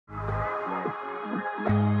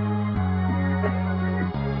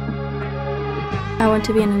I want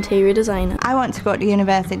to be an interior designer. I want to go to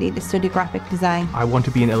university to study graphic design. I want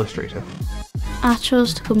to be an illustrator. I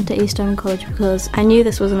chose to come to East Durham College because I knew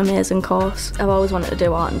this was an amazing course. I've always wanted to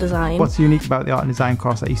do art and design. What's unique about the art and design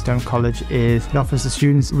course at East Durham College is it offers the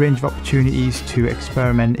students a range of opportunities to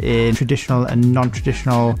experiment in traditional and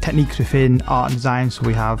non-traditional techniques within art and design. So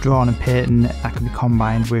we have drawing and painting that can be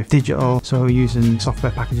combined with digital, so using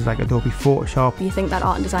software packages like Adobe Photoshop. You think that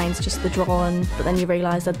art and design is just the drawing, but then you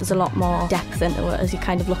realise that there's a lot more depth into it as you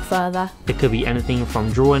kind of look further. It could be anything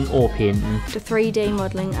from drawing or painting to 3D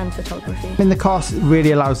modelling and photography. In the course, it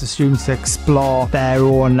really allows the students to explore their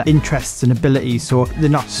own interests and abilities, so they're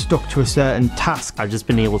not stuck to a certain task. I've just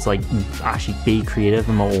been able to actually be creative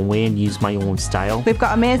in my own way and use my own style. We've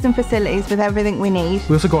got amazing facilities with everything we need.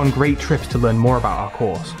 We also go on great trips to learn more about our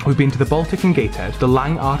course. We've been to the Baltic in Gateshead, the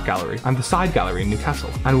Lang Art Gallery and the Side Gallery in Newcastle,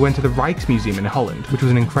 and we went to the Rijksmuseum in Holland, which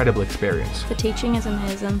was an incredible experience. The teaching is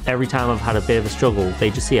amazing. Every time I've had a bit of a struggle, they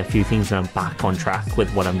just see a few things and I'm back on track with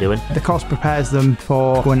what I'm doing. The course prepares them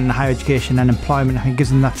for going into higher education and employment, and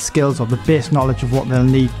gives them that skills or the base knowledge of what they'll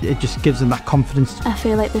need. It just gives them that confidence. I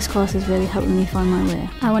feel like this course is really helping me find my way.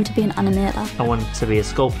 I want to be an animator. I want to be a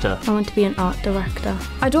sculptor. I want to be an art director.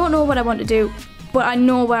 I don't know what I want to do, but I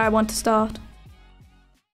know where I want to start.